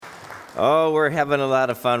Oh, we're having a lot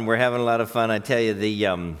of fun. We're having a lot of fun. I tell you,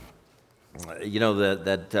 that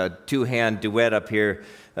two-hand duet up here,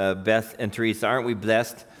 Beth and Teresa, aren't we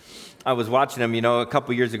blessed? I was watching them, a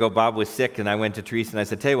couple years ago, Bob was sick, and I went to Teresa and I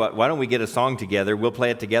said, tell you what, why don't we get a song together? We'll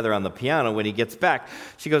play it together on the piano when he gets back.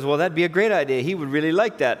 She goes, well, that'd be a great idea. He would really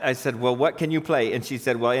like that. I said, well, what can you play? And she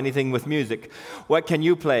said, well, anything with music. What can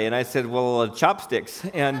you play? And I said, well, chopsticks.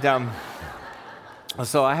 And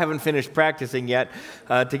so I haven't finished practicing yet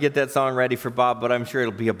to get that song ready for Bob, but I'm sure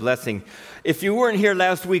it'll be a blessing. If you weren't here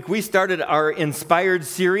last week, we started our Inspired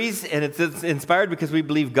series, and it's inspired because we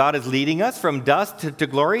believe God is leading us from dust to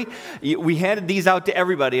glory. We handed these out to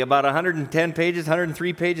everybody, about 110 pages,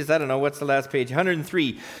 103 pages. I don't know, what's the last page?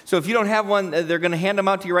 103. So if you don't have one, they're going to hand them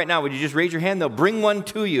out to you right now. Would you just raise your hand? They'll bring one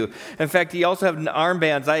to you. In fact, you also have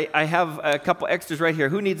armbands. I have a couple extras right here.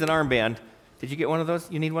 Who needs an armband? Did you get one of those?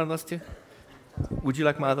 You need one of those too? Would you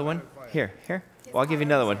like my other one? Here. Well, I'll give you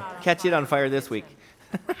another one. Catch it on fire this week.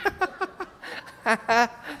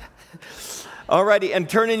 Alrighty, and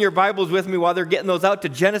turn in your Bibles with me while they're getting those out to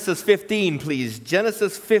Genesis 15, please.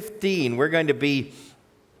 Genesis 15. We're going to be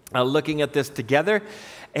looking at this together.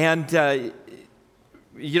 And,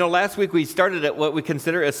 last week we started at what we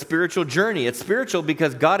consider a spiritual journey. It's spiritual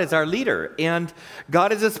because God is our leader, and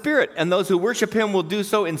God is a spirit, and those who worship Him will do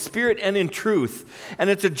so in spirit and in truth. And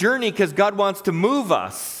it's a journey because God wants to move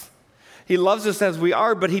us. He loves us as we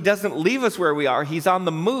are, but He doesn't leave us where we are. He's on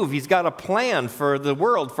the move. He's got a plan for the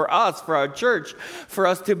world, for us, for our church, for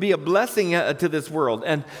us to be a blessing to this world.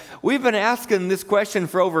 And we've been asking this question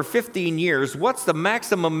for over 15 years. What's the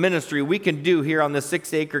maximum ministry we can do here on this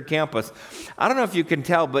 6-acre campus? I don't know if you can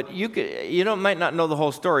tell, but you might not know the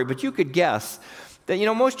whole story, but you could guess that,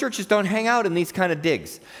 most churches don't hang out in these kind of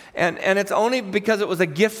digs. And it's only because it was a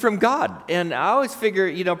gift from God. And I always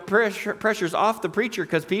figure, pressure's off the preacher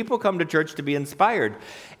because people come to church to be inspired.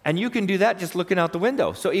 And you can do that just looking out the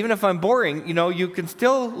window. So even if I'm boring, you can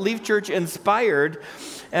still leave church inspired,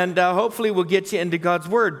 and hopefully we'll get you into God's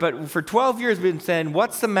Word. But for 12 years we've been saying,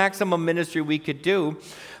 what's the maximum ministry we could do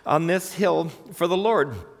on this hill for the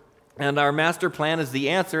Lord? And our master plan is the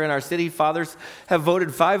answer, and our city fathers have voted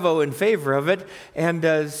 5-0 in favor of it.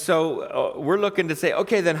 And so we're looking to say,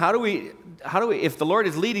 okay, then how do we, if the Lord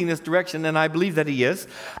is leading this direction, and I believe that He is,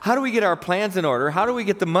 how do we get our plans in order? How do we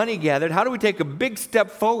get the money gathered? How do we take a big step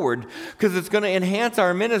forward? Because it's going to enhance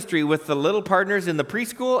our ministry with the little partners in the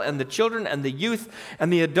preschool and the children and the youth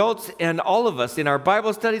and the adults and all of us in our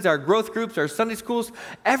Bible studies, our growth groups, our Sunday schools.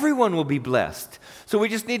 Everyone will be blessed. So we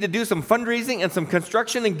just need to do some fundraising and some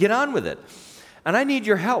construction and get on with it. And I need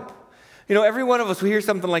your help. Every one of us, we hear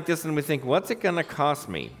something like this and we think, what's it going to cost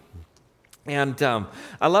me? And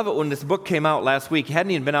I love it when this book came out last week. It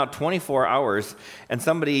hadn't even been out 24 hours, and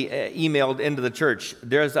somebody emailed into the church,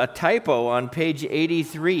 there's a typo on page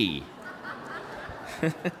 83.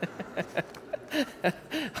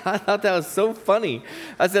 I thought that was so funny.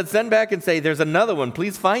 I said, send back and say, there's another one,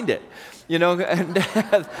 please find it. And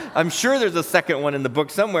I'm sure there's a second one in the book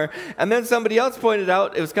somewhere. And then somebody else pointed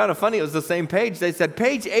out, it was kind of funny, it was the same page. They said,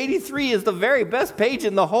 page 83 is the very best page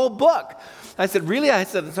in the whole book. I said, really? I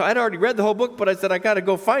said, so I'd already read the whole book, but I said, I got to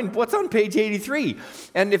go find what's on page 83.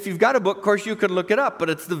 And if you've got a book, of course, you can look it up, but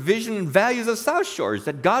it's the vision and values of South Shores,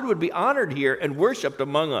 that God would be honored here and worshiped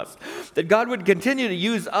among us, that God would continue to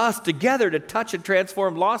use us together to touch and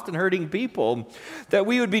transform lost and hurting people, that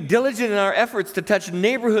we would be diligent in our efforts to touch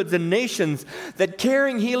neighborhoods and nations, that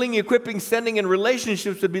caring, healing, equipping, sending, and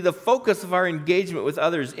relationships would be the focus of our engagement with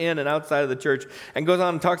others in and outside of the church, and goes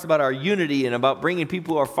on and talks about our unity and about bringing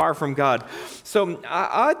people who are far from God. So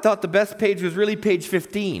I thought the best page was really page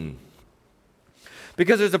 15,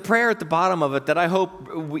 because there's a prayer at the bottom of it that I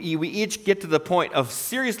hope we each get to the point of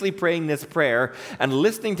seriously praying this prayer and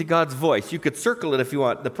listening to God's voice. You could circle it if you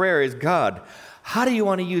want. The prayer is, God, how do you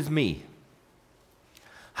want to use me?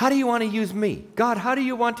 How do you want to use me? God, how do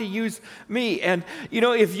you want to use me? And,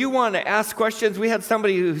 if you want to ask questions, we had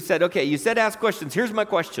somebody who said, okay, you said ask questions. Here's my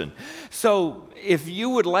question. So if you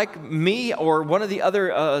would like me or one of the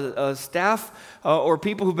other staff or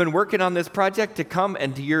people who've been working on this project to come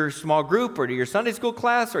and to your small group or to your Sunday school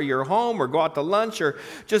class or your home or go out to lunch or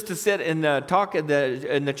just to sit and talk in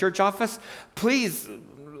the church office, please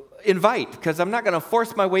invite, because I'm not going to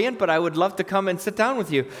force my way in, but I would love to come and sit down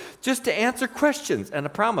with you just to answer questions, and I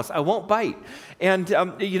promise I won't bite. And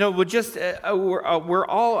we'll just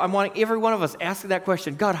I'm wanting every one of us asking that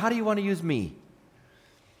question, God, how do you want to use me?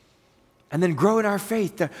 and then grow in our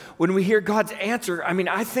faith. When we hear God's answer,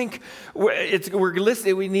 I think we're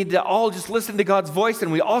listening. We need to all just listen to God's voice,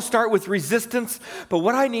 and we all start with resistance. But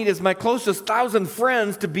what I need is my closest 1,000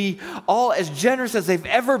 friends to be all as generous as they've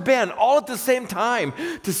ever been, all at the same time,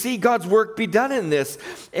 to see God's work be done in this.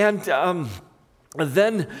 And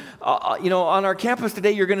then, on our campus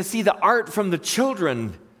today, you're going to see the art from the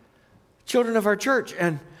children of our church.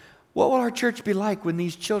 And what will our church be like when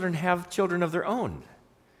these children have children of their own?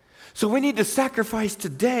 So we need to sacrifice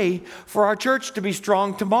today for our church to be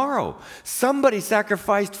strong tomorrow. Somebody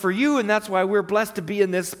sacrificed for you, and that's why we're blessed to be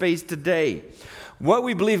in this space today. What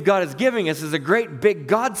we believe God is giving us is a great, big,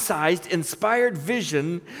 God-sized, inspired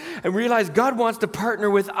vision, and realize God wants to partner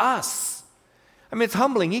with us. It's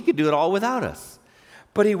humbling. He could do it all without us.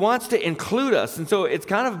 But He wants to include us, and so it's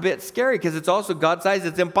kind of a bit scary because it's also God-sized.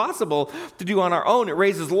 It's impossible to do on our own. It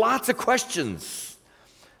raises lots of questions.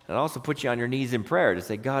 It also puts you on your knees in prayer to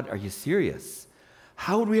say, God, are you serious?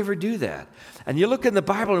 How would we ever do that? And you look in the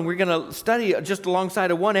Bible, and we're going to study just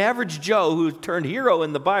alongside of one average Joe who turned hero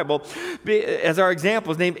in the Bible as our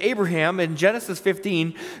example, is named Abraham in Genesis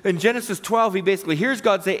 15. In Genesis 12, he basically hears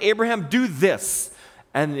God say, Abraham, do this,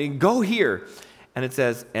 and go here. And it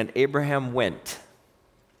says, and Abraham went.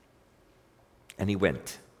 And he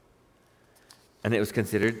went. And it was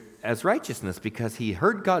considered as righteousness because he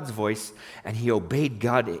heard God's voice and he obeyed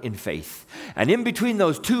God in faith. And in between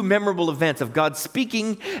those two memorable events of God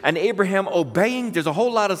speaking and Abraham obeying, there's a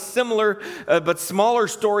whole lot of similar but smaller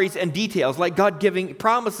stories and details, like God giving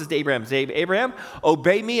promises to Abraham. Say, Abraham,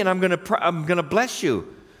 obey me and I'm going to bless you.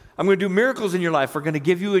 I'm going to do miracles in your life. We're going to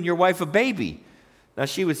give you and your wife a baby. Now,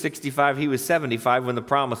 she was 65, he was 75 when the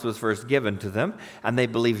promise was first given to them, and they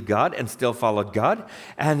believed God and still followed God.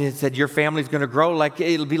 And it said, your family's going to grow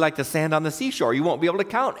it'll be like the sand on the seashore. You won't be able to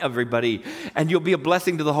count everybody, and you'll be a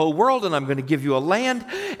blessing to the whole world, and I'm going to give you a land.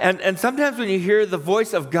 And sometimes when you hear the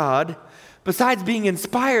voice of God, besides being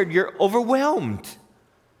inspired, you're overwhelmed.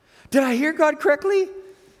 Did I hear God correctly?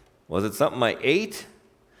 Was it something I ate?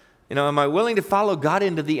 Am I willing to follow God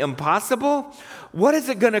into the impossible? What is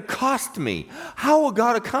it going to cost me? How will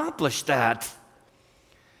God accomplish that?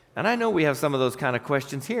 And I know we have some of those kind of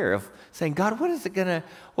questions here of saying, God, what is it going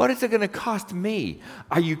to cost me?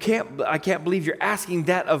 I can't believe you're asking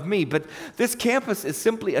that of me. But this campus is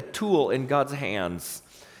simply a tool in God's hands.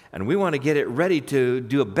 And we want to get it ready to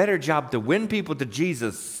do a better job to win people to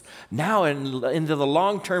Jesus now and into the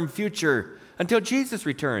long-term future, until Jesus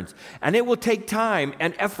returns. And it will take time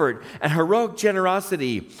and effort and heroic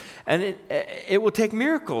generosity. And it will take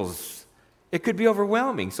miracles. It could be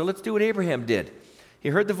overwhelming. So let's do what Abraham did. He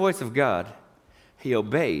heard the voice of God. He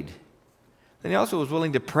obeyed. Then he also was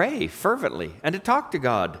willing to pray fervently and to talk to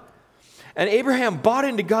God. And Abraham bought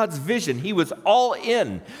into God's vision. He was all in.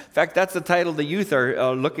 In fact, that's the title the youth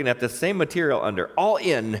are looking at the same material under. All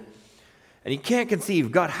in. And he can't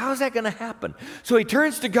conceive, God, how's that going to happen? So he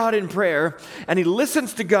turns to God in prayer, and he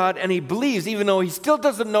listens to God, and he believes, even though he still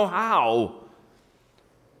doesn't know how.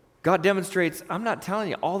 God demonstrates, I'm not telling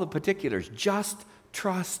you all the particulars, just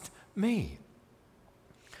trust me.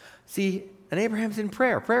 See, and Abraham's in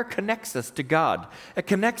prayer. Prayer connects us to God. It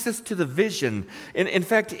connects us to the vision. In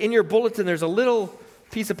fact, in your bulletin, there's a little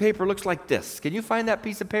piece of paper, looks like this. Can you find that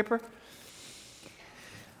piece of paper?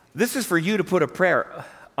 This is for you to put a prayer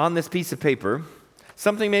on this piece of paper,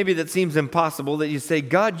 something maybe that seems impossible, that you say,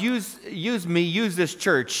 God, use me, use this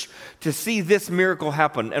church to see this miracle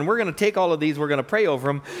happen. And we're going to take all of these, we're going to pray over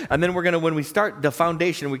them, and then when we start the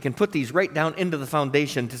foundation, we can put these right down into the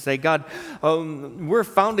foundation to say, God, we're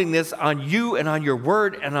founding this on you and on your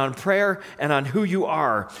word and on prayer and on who you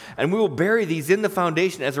are. And we will bury these in the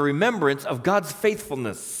foundation as a remembrance of God's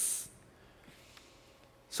faithfulness.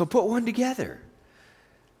 So put one together.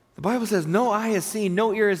 The Bible says, no eye has seen,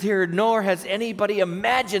 no ear has heard, nor has anybody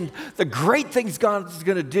imagined the great things God is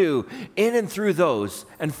going to do in and through those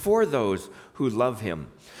and for those who love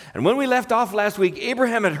him. And when we left off last week,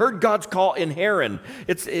 Abraham had heard God's call in Haran.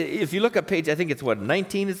 If you look at page, I think it's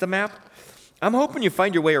 19 is the map. I'm hoping you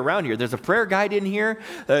find your way around here. There's a prayer guide in here.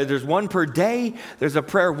 There's one per day. There's a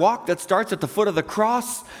prayer walk that starts at the foot of the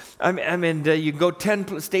cross. You can go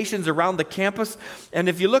 10 stations around the campus. And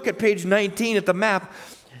if you look at page 19 at the map,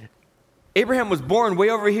 Abraham was born way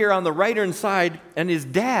over here on the right-hand side, and his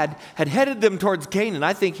dad had headed them towards Canaan.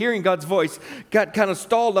 I think hearing God's voice got kind of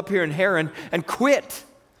stalled up here in Haran and quit.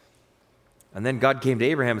 And then God came to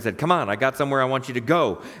Abraham and said, come on, I got somewhere I want you to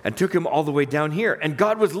go, and took him all the way down here. And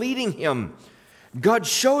God was leading him. God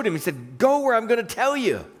showed him. He said, go where I'm going to tell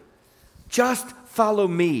you. Just follow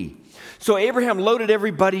me. So Abraham loaded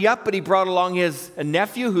everybody up, but he brought along his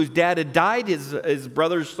nephew whose dad had died, his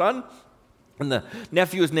brother's son. And the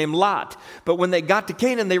nephew was named Lot. But when they got to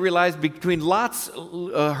Canaan, they realized between Lot's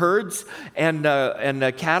herds and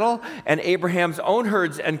cattle and Abraham's own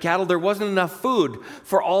herds and cattle, there wasn't enough food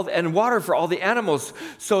for all and water for all the animals.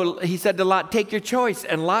 So he said to Lot, take your choice.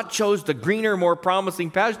 And Lot chose the greener, more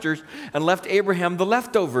promising pastures and left Abraham the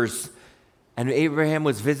leftovers. And Abraham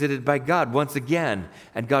was visited by God once again.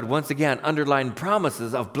 And God once again underlined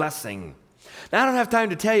promises of blessing. Now, I don't have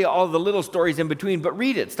time to tell you all the little stories in between, but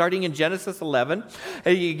read it. Starting in Genesis 11,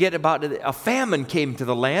 you get about a famine came to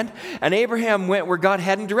the land, and Abraham went where God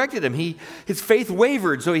hadn't directed him. His faith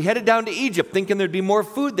wavered, so he headed down to Egypt thinking there'd be more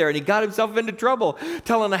food there, and he got himself into trouble,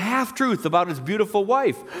 telling a half-truth about his beautiful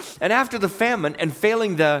wife. And after the famine and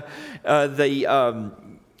failing the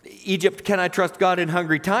Egypt, can I trust God in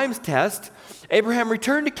hungry times test, Abraham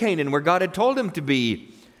returned to Canaan where God had told him to be.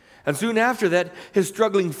 And soon after that, his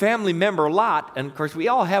struggling family member, Lot, and of course we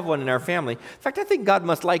all have one in our family. In fact, I think God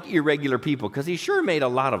must like irregular people because he sure made a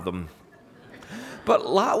lot of them. But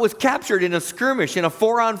Lot was captured in a skirmish in a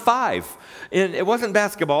 4-on-5. And it wasn't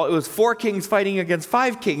basketball. It was 4 kings fighting against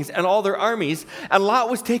 5 kings and all their armies. And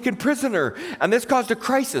Lot was taken prisoner. And this caused a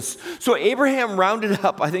crisis. So Abraham rounded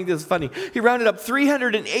up, I think this is funny, he rounded up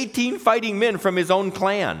 318 fighting men from his own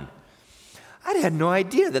clan. I had no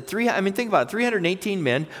idea that think about it, 318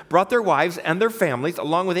 men brought their wives and their families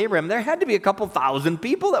along with Abraham. There had to be a couple thousand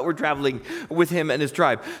people that were traveling with him and his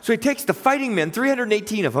tribe. So he takes the fighting men,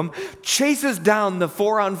 318 of them, chases down the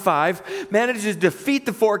 4-on-5, manages to defeat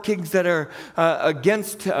the 4 kings that are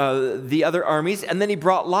against the other armies, and then he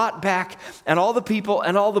brought Lot back and all the people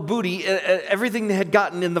and all the booty, everything they had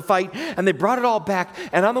gotten in the fight, and they brought it all back.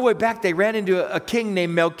 And on the way back, they ran into a king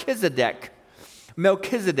named Melchizedek.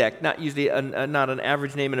 Melchizedek, not usually not an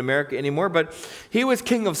average name in America anymore, but he was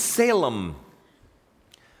king of Salem.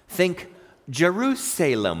 Think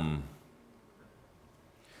Jerusalem.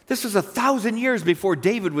 This was 1,000 years before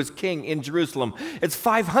David was king in Jerusalem. It's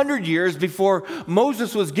 500 years before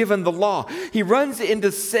Moses was given the law. He runs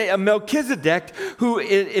into Melchizedek, who,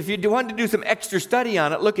 if you want to do some extra study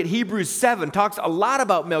on it, look at Hebrews 7, talks a lot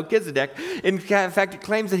about Melchizedek. In fact, it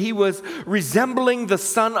claims that he was resembling the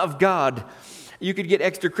Son of God. You could get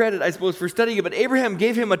extra credit, I suppose, for studying it, but Abraham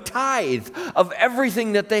gave him a tithe of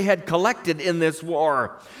everything that they had collected in this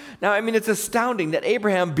war. Now, it's astounding that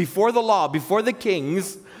Abraham, before the law, before the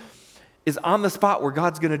kings, is on the spot where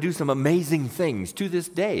God's going to do some amazing things to this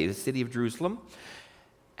day, the city of Jerusalem,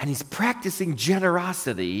 and he's practicing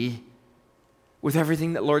generosity with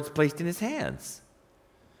everything that Lord's placed in his hands.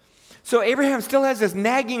 So Abraham still has this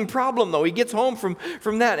nagging problem, though. He gets home from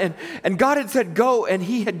that, and God had said go, and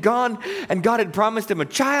he had gone, and God had promised him a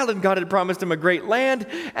child, and God had promised him a great land,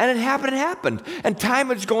 and it happened. And time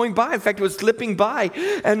was going by. In fact, it was slipping by,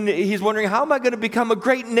 and he's wondering, how am I going to become a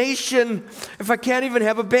great nation if I can't even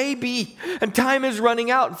have a baby? And time is running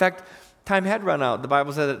out. In fact, time had run out. The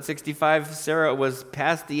Bible says at 65, Sarah was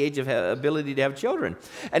past the age of ability to have children.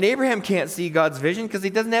 And Abraham can't see God's vision because he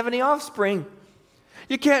doesn't have any offspring.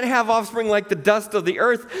 You can't have offspring like the dust of the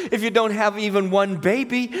earth if you don't have even one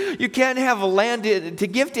baby. You can't have a land to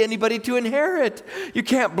give to anybody to inherit. You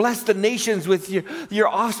can't bless the nations with your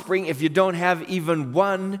offspring if you don't have even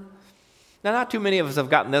one. Now, not too many of us have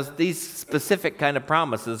gotten these specific kind of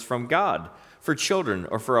promises from God for children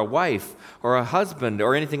or for a wife or a husband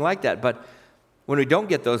or anything like that. But when we don't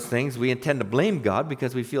get those things, we intend to blame God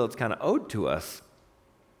because we feel it's kind of owed to us.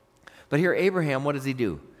 But here, Abraham, what does he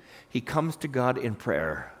do? He comes to God in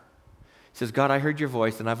prayer. He says, God, I heard your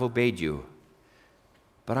voice and I've obeyed you.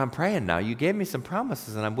 But I'm praying now. You gave me some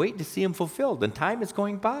promises and I'm waiting to see them fulfilled. And time is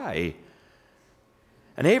going by.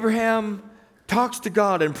 And Abraham talks to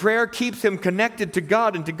God, and prayer keeps him connected to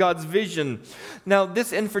God and to God's vision. Now,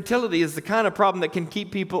 this infertility is the kind of problem that can keep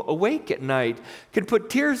people awake at night. It can put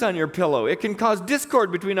tears on your pillow. It can cause discord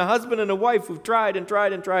between a husband and a wife who've tried and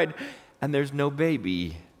tried and tried, and there's no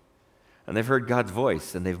baby. And they've heard God's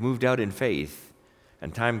voice, and they've moved out in faith,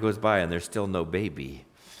 and time goes by, and there's still no baby.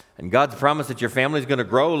 And God's promise that your family is going to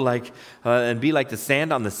grow and be like the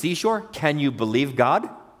sand on the seashore. Can you believe God?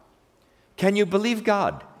 Can you believe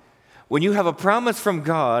God? When you have a promise from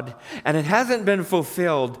God, and it hasn't been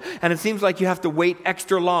fulfilled, and it seems like you have to wait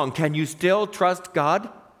extra long, can you still trust God?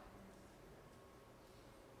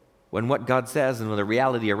 When what God says and when the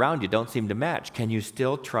reality around you don't seem to match, can you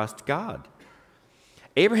still trust God?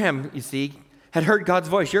 Abraham, you see, had heard God's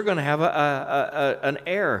voice. You're going to have an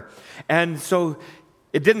heir. And so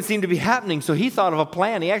it didn't seem to be happening. So he thought of a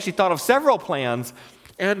plan. He actually thought of several plans.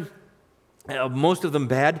 And most of them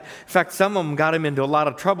bad. In fact, some of them got him into a lot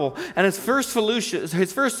of trouble. And his first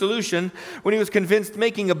solution, when he was convinced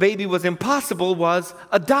making a baby was impossible, was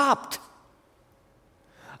adopt.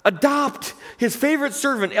 Adopt his favorite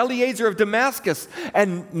servant, Eliezer of Damascus,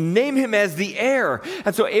 and name him as the heir.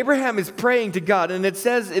 And so Abraham is praying to God. And it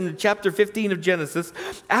says in chapter 15 of Genesis,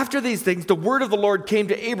 after these things, the word of the Lord came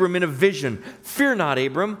to Abram in a vision. Fear not,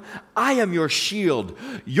 Abram. I am your shield.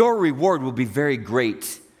 Your reward will be very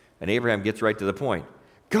great. And Abraham gets right to the point.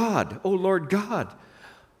 God, O Lord God,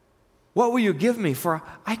 what will you give me? For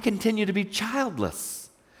I continue to be childless.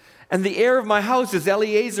 And the heir of my house is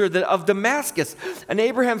Eliezer of Damascus. And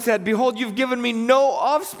Abraham said, behold, you've given me no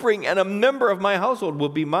offspring, and a member of my household will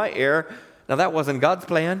be my heir. Now that wasn't God's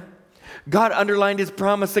plan. God underlined his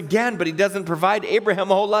promise again, but he doesn't provide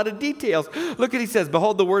Abraham a whole lot of details. Look what he says.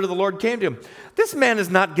 Behold, the word of the Lord came to him. This man is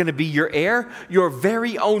not going to be your heir. Your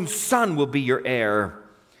very own son will be your heir.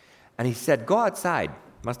 And he said, go outside.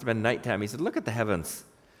 Must have been nighttime. He said, look at the heavens.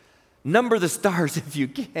 Number the stars if you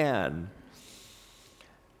can.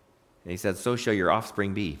 And he said, so shall your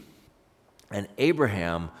offspring be. And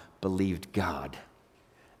Abraham believed God.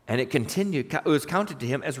 And it was counted to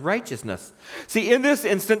him as righteousness. See, in this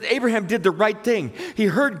instant, Abraham did the right thing. He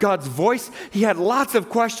heard God's voice. He had lots of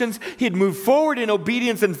questions. He had moved forward in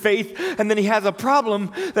obedience and faith. And then he has a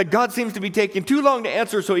problem that God seems to be taking too long to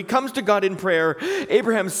answer. So he comes to God in prayer.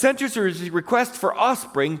 Abraham centers his request for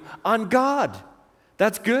offspring on God.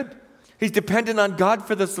 That's good. He's dependent on God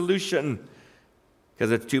for the solution,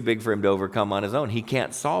 because it's too big for him to overcome on his own. He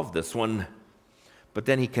can't solve this one. But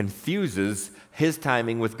then he confuses his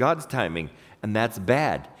timing with God's timing, and that's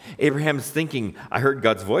bad. Abraham's thinking, I heard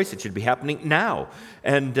God's voice. It should be happening now.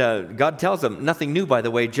 And God tells him, nothing new, by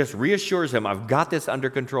the way, just reassures him, I've got this under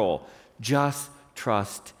control. Just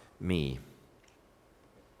trust me.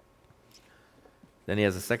 Then he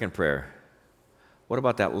has a second prayer. What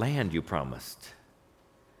about that land you promised?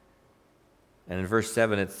 And in verse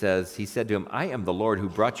 7 it says, he said to him, I am the Lord who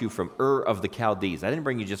brought you from Ur of the Chaldees. I didn't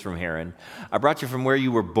bring you just from Haran. I brought you from where you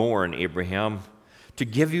were born, Abraham, to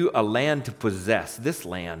give you a land to possess, this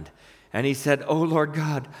land. And he said, O Lord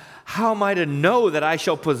God, how am I to know that I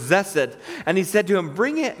shall possess it? And he said to him,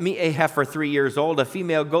 bring me a heifer 3 years old, a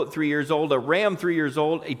female goat 3 years old, a ram 3 years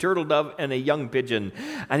old, a turtle dove, and a young pigeon.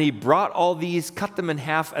 And he brought all these, cut them in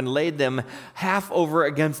half, and laid them half over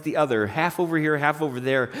against the other, half over here, half over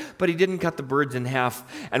there. But he didn't cut the birds in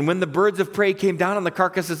half. And when the birds of prey came down on the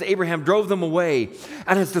carcasses, Abraham drove them away.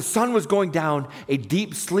 And as the sun was going down, a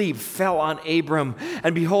deep sleep fell on Abram.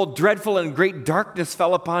 And behold, dreadful and great darkness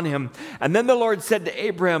fell upon him. And then the Lord said to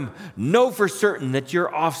Abram, know for certain that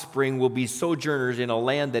your offspring will be sojourners in a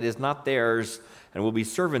land that is not theirs, and will be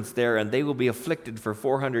servants there, and they will be afflicted for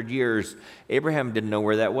 400 years. Abraham didn't know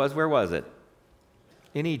where that was. Where was it?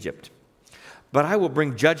 In Egypt. But I will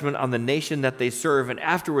bring judgment on the nation that they serve, and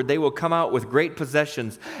afterward they will come out with great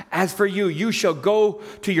possessions. As for you, you shall go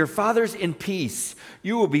to your fathers in peace.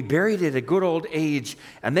 You will be buried at a good old age,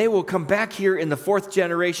 and they will come back here in the 4th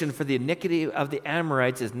generation, for the iniquity of the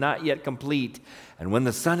Amorites is not yet complete. And when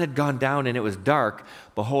the sun had gone down and it was dark,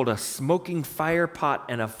 behold, a smoking fire pot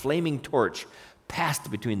and a flaming torch passed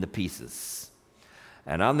between the pieces.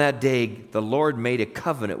 And on that day, the Lord made a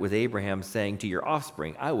covenant with Abraham, saying, to your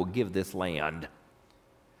offspring, I will give this land.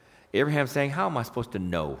 Abraham saying, how am I supposed to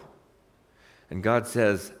know? And God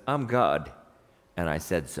says, I'm God, and I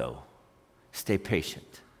said so. Stay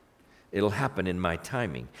patient. It'll happen in my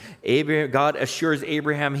timing. God assures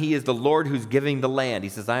Abraham he is the Lord who's giving the land. He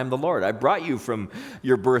says, I am the Lord. I brought you from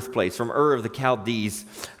your birthplace, from Ur of the Chaldees.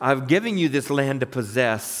 I'm giving you this land to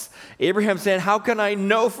possess. Abraham saying, how can I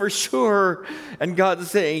know for sure? And God's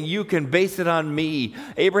saying, you can base it on me.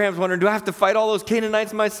 Abraham's wondering, do I have to fight all those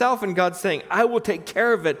Canaanites myself? And God's saying, I will take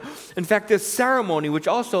care of it. In fact, this ceremony, which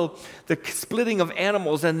also the splitting of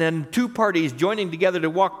animals and then two parties joining together to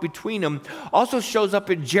walk between them, also shows up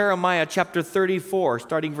in Jeremiah chapter 34,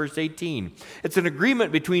 starting verse 18. It's an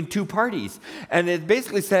agreement between two parties. And it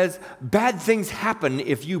basically says, bad things happen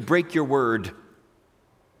if you break your word.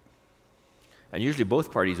 And usually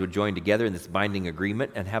both parties would join together in this binding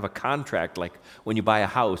agreement and have a contract, like when you buy a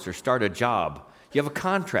house or start a job. You have a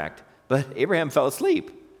contract, but Abraham fell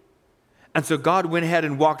asleep. And so God went ahead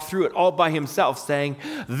and walked through it all by himself, saying,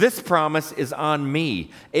 this promise is on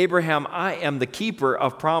me. Abraham, I am the keeper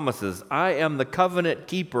of promises. I am the covenant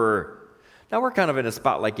keeper. Now we're kind of in a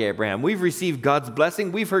spot like Abraham. We've received God's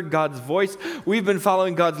blessing. We've heard God's voice. We've been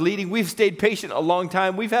following God's leading. We've stayed patient a long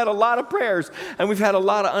time. We've had a lot of prayers, and we've had a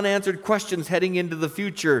lot of unanswered questions heading into the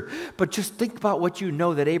future. But just think about what you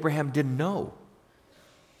know that Abraham didn't know.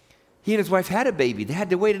 He and his wife had a baby. They had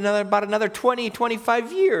to wait about another 20,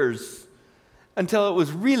 25 years until it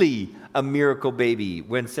was really a miracle baby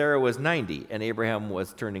when Sarah was 90 and Abraham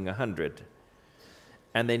was turning 100.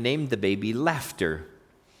 And they named the baby Laughter,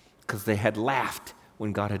 because they had laughed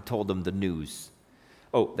when God had told them the news.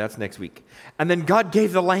 Oh, that's next week. And then God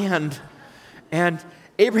gave the land, and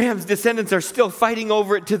Abraham's descendants are still fighting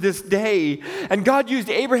over it to this day. And God used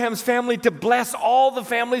Abraham's family to bless all the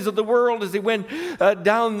families of the world as they went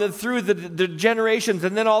down through the generations,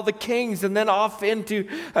 and then all the kings, and then off into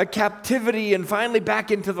captivity, and finally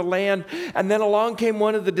back into the land. And then along came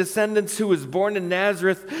one of the descendants who was born in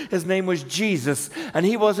Nazareth. His name was Jesus. And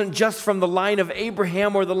he wasn't just from the line of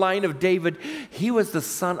Abraham or the line of David. He was the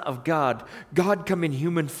Son of God. God come in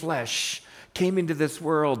human flesh, came into this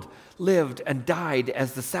world, lived and died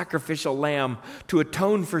as the sacrificial lamb to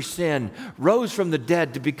atone for sin, rose from the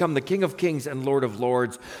dead to become the King of Kings and Lord of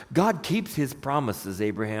Lords. God keeps his promises,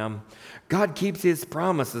 Abraham. God keeps his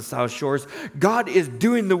promises, South Shores. God is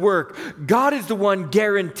doing the work. God is the one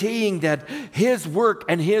guaranteeing that his work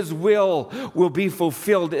and his will be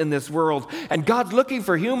fulfilled in this world. And God's looking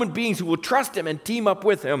for human beings who will trust him and team up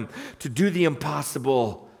with him to do the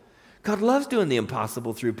impossible. God loves doing the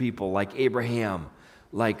impossible through people like Abraham,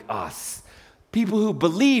 like us. People who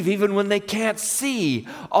believe even when they can't see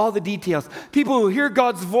all the details. People who hear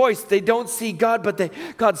God's voice, they don't see God, but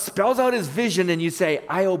God spells out his vision, and you say,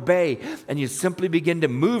 I obey. And you simply begin to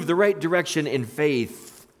move the right direction in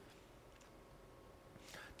faith.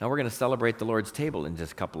 Now we're going to celebrate the Lord's table in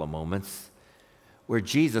just a couple of moments, where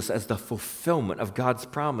Jesus, as the fulfillment of God's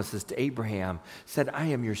promises to Abraham, said, I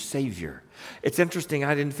am your Savior. It's interesting,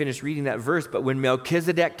 I didn't finish reading that verse, but when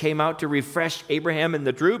Melchizedek came out to refresh Abraham and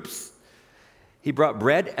the troops, he brought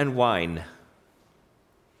bread and wine.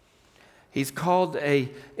 He's called a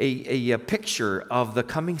picture of the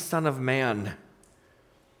coming Son of Man.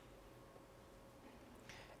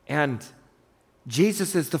 And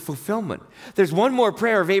Jesus is the fulfillment. There's one more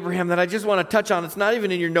prayer of Abraham that I just want to touch on. It's not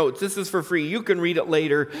even in your notes. This is for free. You can read it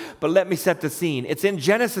later, but let me set the scene. It's in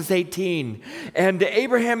Genesis 18, and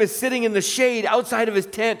Abraham is sitting in the shade outside of his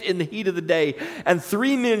tent in the heat of the day, and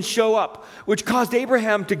 3 men show up, which caused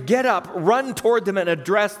Abraham to get up, run toward them, and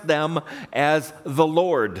address them as the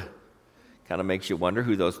Lord. Kind of makes you wonder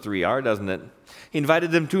who those 3 are, doesn't it? He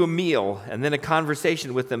invited them to a meal and then a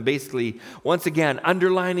conversation with them, basically, once again,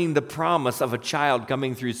 underlining the promise of a child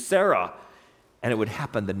coming through Sarah, and it would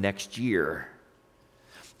happen the next year.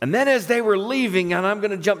 And then as they were leaving, and I'm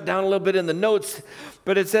going to jump down a little bit in the notes,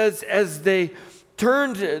 but it says, as they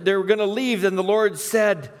turned, they were going to leave, then the Lord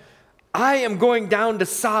said, I am going down to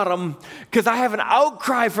Sodom because I have an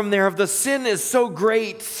outcry from there of the sin is so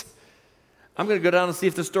great. I'm going to go down and see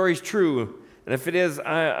if the story is true. And if it is,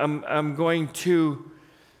 I'm going to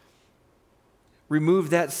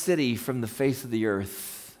remove that city from the face of the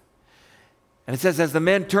earth. And it says, as the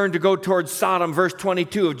men turned to go towards Sodom, verse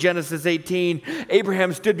 22 of Genesis 18,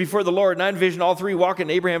 Abraham stood before the Lord. And I envision all 3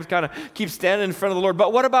 walking. Abraham's kind of keeps standing in front of the Lord.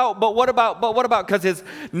 But what about? Because his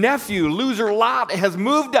nephew, loser Lot, has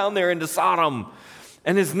moved down there into Sodom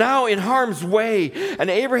and is now in harm's way. And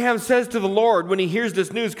Abraham says to the Lord when he hears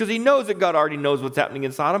this news, because he knows that God already knows what's happening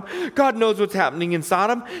in Sodom. God knows what's happening in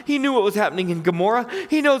Sodom. He knew what was happening in Gomorrah.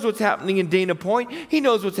 He knows what's happening in Dana Point. He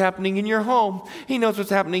knows what's happening in your home. He knows what's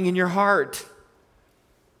happening in your heart.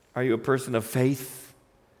 Are you a person of faith?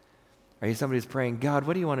 Are you somebody who's praying, God,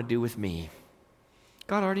 what do you want to do with me?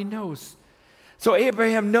 God already knows. So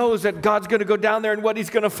Abraham knows that God's going to go down there and what he's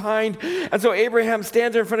going to find. And so Abraham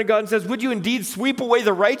stands there in front of God and says, would you indeed sweep away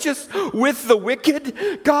the righteous with the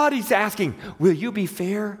wicked? God, he's asking, will you be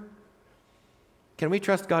fair? Can we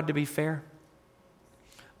trust God to be fair?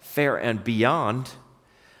 Fair and beyond.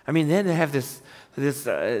 I mean, then they have this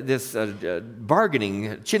bargaining,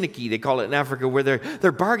 chiniki, they call it in Africa, where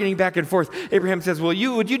they're bargaining back and forth. Abraham says, would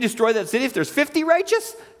you destroy that city if there's 50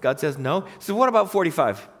 righteous? God says, no. So what about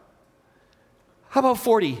 45? How about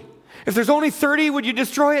 40? If there's only 30, would you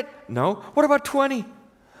destroy it? No. What about 20?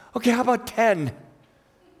 Okay, how about 10?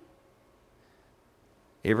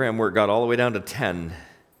 Abraham worked God all the way down to 10.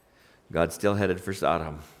 God still headed for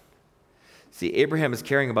Sodom. See, Abraham is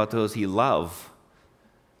caring about those he loves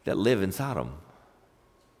that live in Sodom.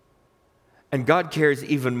 And God cares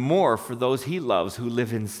even more for those he loves who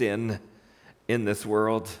live in sin in this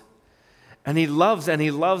world. And he loves and he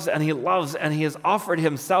loves and he loves, and he has offered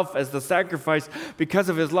himself as the sacrifice because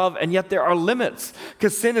of his love. And yet there are limits,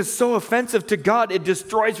 because sin is so offensive to God, it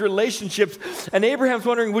destroys relationships. And Abraham's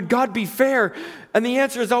wondering, would God be fair? And the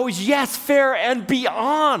answer is always yes, fair and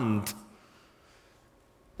beyond.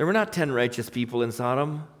 There were not 10 righteous people in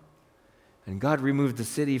Sodom. And God removed the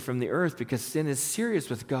city from the earth because sin is serious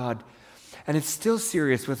with God. And it's still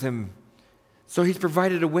serious with him. So he's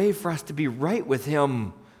provided a way for us to be right with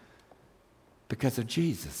him because of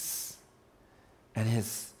Jesus and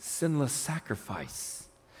his sinless sacrifice.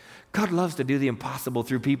 God loves to do the impossible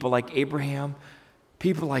through people like Abraham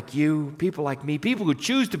People like you, people like me, people who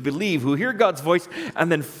choose to believe, who hear God's voice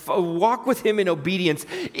and then walk with Him in obedience,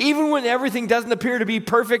 even when everything doesn't appear to be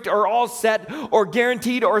perfect or all set or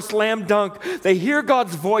guaranteed or slam dunk. They hear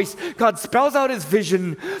God's voice, God spells out His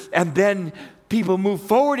vision, and then people move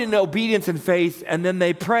forward in obedience and faith, and then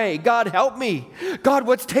they pray, God, help me. God,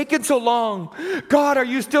 what's taken so long? God, are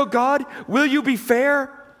you still God? Will you be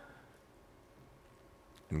fair?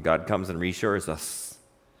 And God comes and reassures us.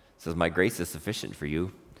 Says, my grace is sufficient for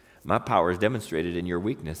you. My power is demonstrated in your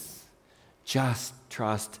weakness. Just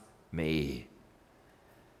trust me.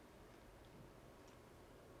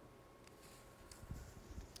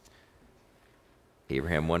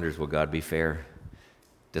 Abraham wonders, will God be fair?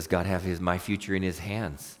 Does God have my future in His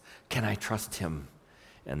hands? Can I trust Him?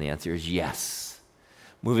 And the answer is yes.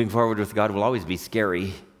 Moving forward with God will always be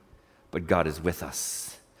scary, but God is with us.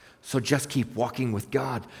 So just keep walking with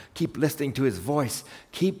God. Keep listening to His voice.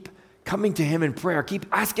 Keep coming to Him in prayer. Keep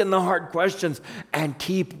asking the hard questions and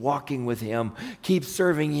keep walking with Him. Keep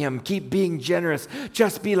serving Him. Keep being generous.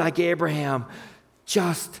 Just be like Abraham.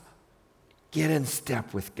 Just get in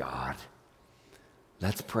step with God.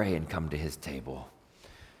 Let's pray and come to His table.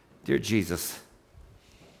 Dear Jesus,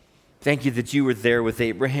 thank you that you were there with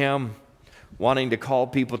Abraham, wanting to call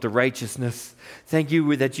people to righteousness. Thank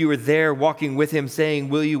you that you were there walking with him, saying,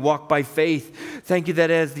 will you walk by faith? Thank you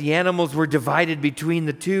that as the animals were divided between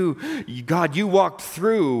the two, God, you walked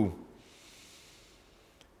through.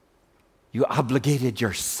 You obligated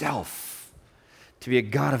yourself to be a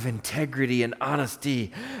God of integrity and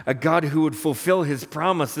honesty, a God who would fulfill His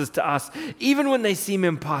promises to us, even when they seem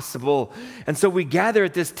impossible. And so we gather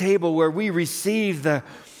at this table where we receive the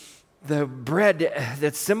bread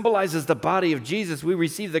that symbolizes the body of Jesus. We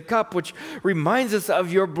receive the cup, which reminds us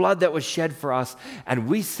of your blood that was shed for us. And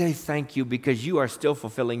we say thank you because you are still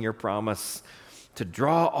fulfilling your promise to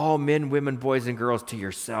draw all men, women, boys, and girls to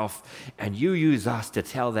yourself. And you use us to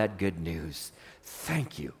tell that good news.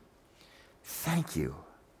 Thank you. Thank you.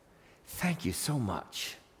 Thank you so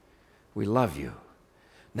much. We love you.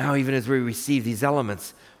 Now, even as we receive these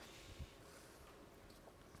elements,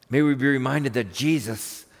 may we be reminded that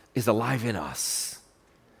Jesus is alive in us.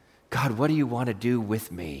 God, what do you want to do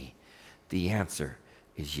with me? The answer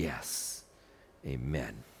is yes.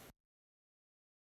 Amen.